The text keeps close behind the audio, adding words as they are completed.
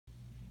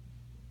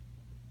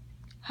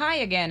Hi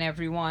again,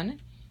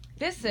 everyone.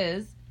 This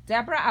is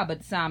Deborah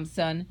Abbott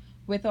Sampson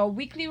with our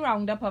weekly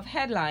roundup of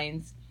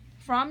headlines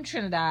from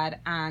Trinidad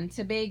and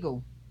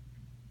Tobago.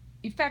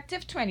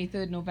 Effective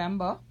 23rd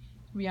November,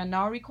 we are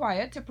now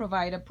required to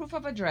provide a proof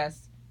of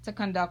address to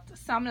conduct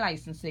some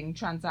licensing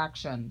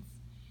transactions.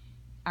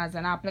 As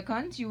an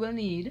applicant, you will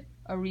need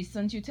a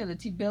recent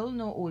utility bill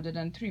no older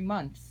than 3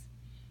 months.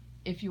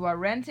 If you are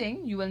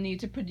renting, you will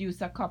need to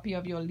produce a copy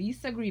of your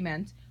lease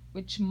agreement,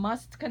 which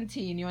must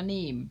contain your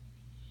name.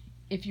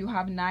 If you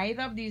have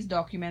neither of these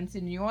documents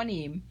in your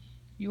name,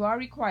 you are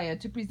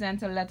required to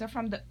present a letter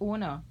from the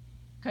owner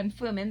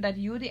confirming that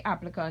you, the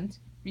applicant,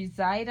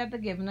 reside at the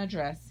given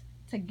address,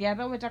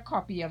 together with a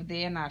copy of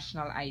their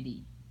national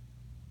ID.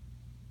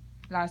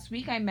 Last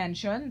week I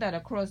mentioned that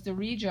across the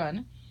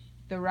region,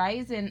 the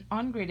rise in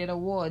ungraded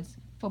awards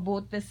for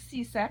both the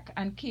CSEC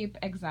and CAPE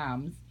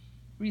exams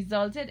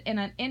resulted in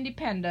an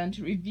independent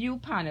review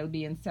panel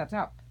being set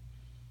up.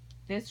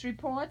 This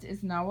report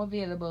is now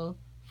available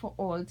for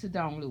all to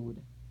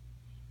download.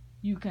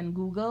 You can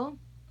Google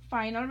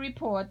Final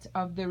Report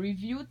of the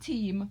Review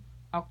Team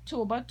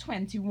October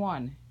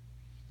 21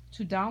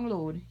 to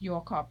download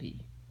your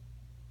copy.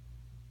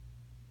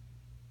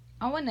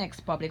 Our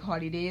next public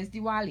holiday is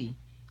Diwali.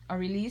 A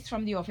release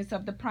from the Office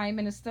of the Prime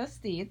Minister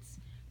states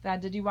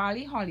that the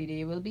Diwali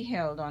holiday will be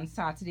held on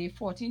Saturday,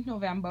 14th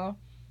November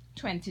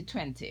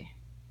 2020.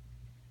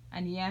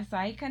 And yes,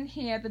 I can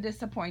hear the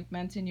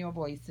disappointment in your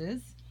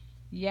voices.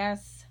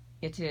 Yes,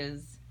 it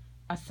is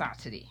a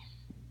Saturday.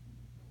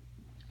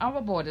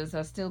 Our borders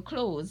are still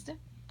closed,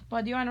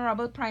 but the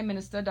Honorable Prime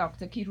Minister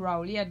Dr. Keith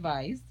Rowley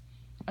advised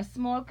a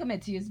small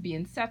committee is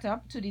being set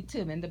up to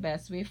determine the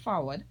best way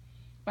forward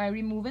by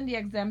removing the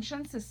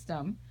exemption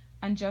system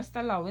and just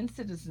allowing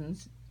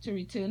citizens to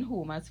return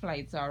home as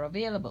flights are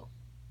available.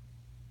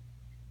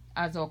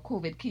 As our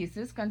COVID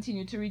cases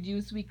continue to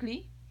reduce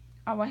weekly,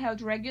 our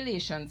health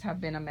regulations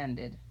have been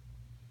amended.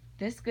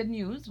 This good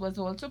news was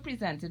also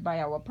presented by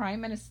our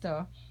Prime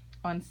Minister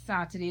on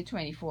Saturday,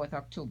 24th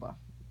October.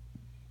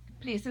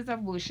 Places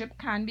of worship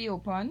can be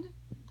opened,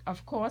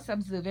 of course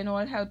observing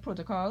all health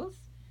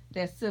protocols.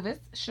 Their service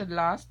should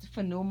last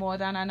for no more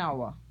than an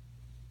hour.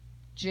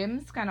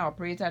 Gyms can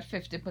operate at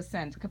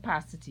 50%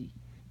 capacity.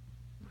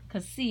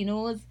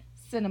 Casinos,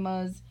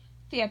 cinemas,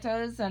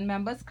 theaters, and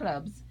members'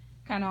 clubs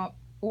can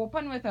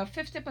open with a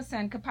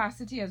 50%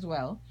 capacity as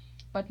well,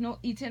 but no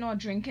eating or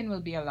drinking will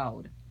be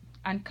allowed,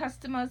 and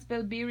customers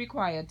will be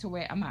required to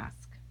wear a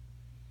mask.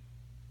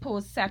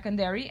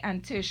 Post-secondary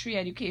and tertiary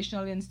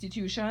educational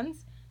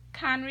institutions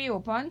can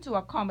reopen to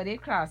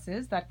accommodate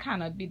classes that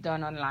cannot be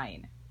done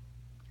online.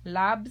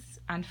 Labs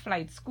and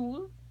flight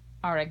school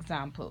are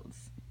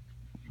examples.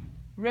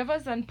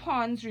 Rivers and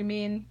ponds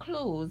remain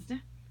closed,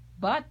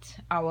 but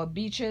our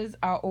beaches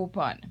are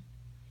open.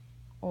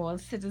 All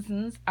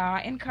citizens are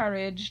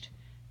encouraged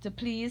to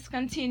please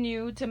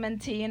continue to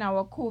maintain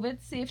our COVID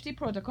safety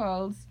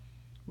protocols,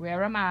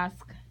 wear a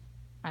mask,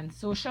 and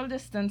social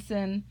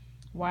distancing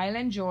while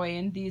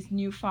enjoying these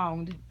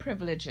newfound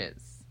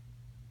privileges.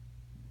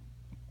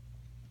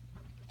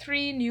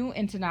 3 new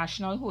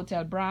international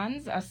hotel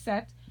brands are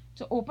set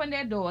to open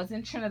their doors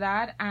in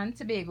Trinidad and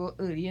Tobago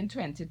early in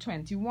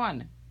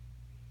 2021.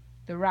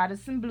 The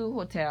Radisson Blu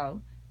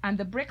Hotel and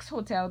the Bricks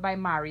Hotel by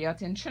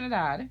Marriott in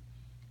Trinidad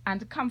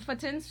and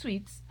Comfortin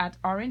Suites at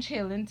Orange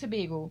Hill in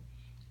Tobago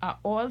are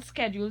all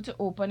scheduled to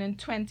open in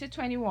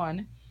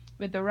 2021,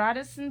 with the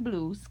Radisson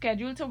Blu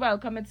scheduled to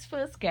welcome its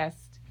first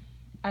guest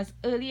as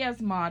early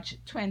as March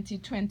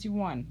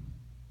 2021.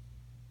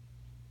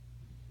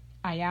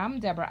 I am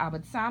Deborah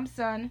Abbott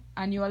Sampson,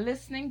 and you are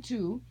listening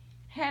to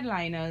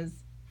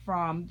Headliners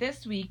from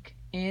This Week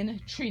in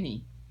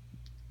Trini.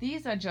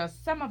 These are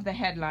just some of the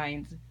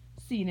headlines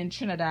seen in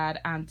Trinidad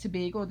and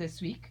Tobago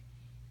this week.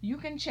 You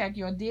can check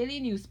your daily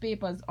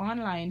newspapers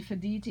online for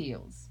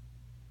details.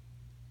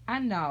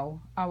 And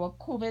now, our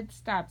COVID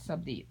stats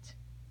update.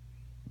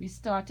 We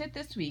started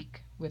this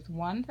week with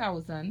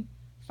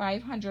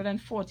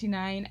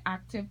 1,549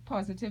 active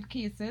positive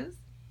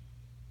cases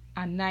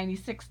and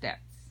 96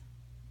 deaths.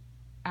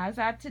 As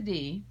at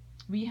today,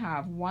 we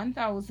have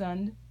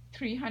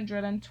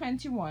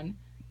 1,321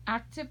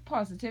 active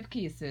positive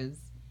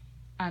cases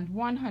and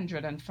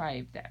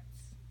 105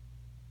 deaths.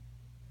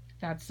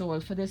 That's all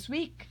for this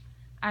week,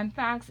 and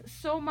thanks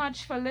so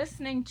much for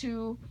listening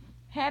to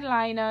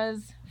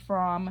Headliners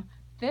from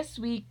This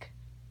Week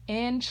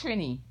in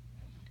Trini,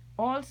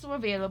 also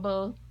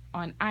available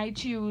on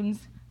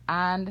iTunes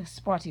and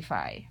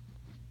Spotify.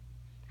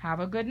 Have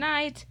a good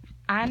night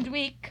and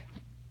week.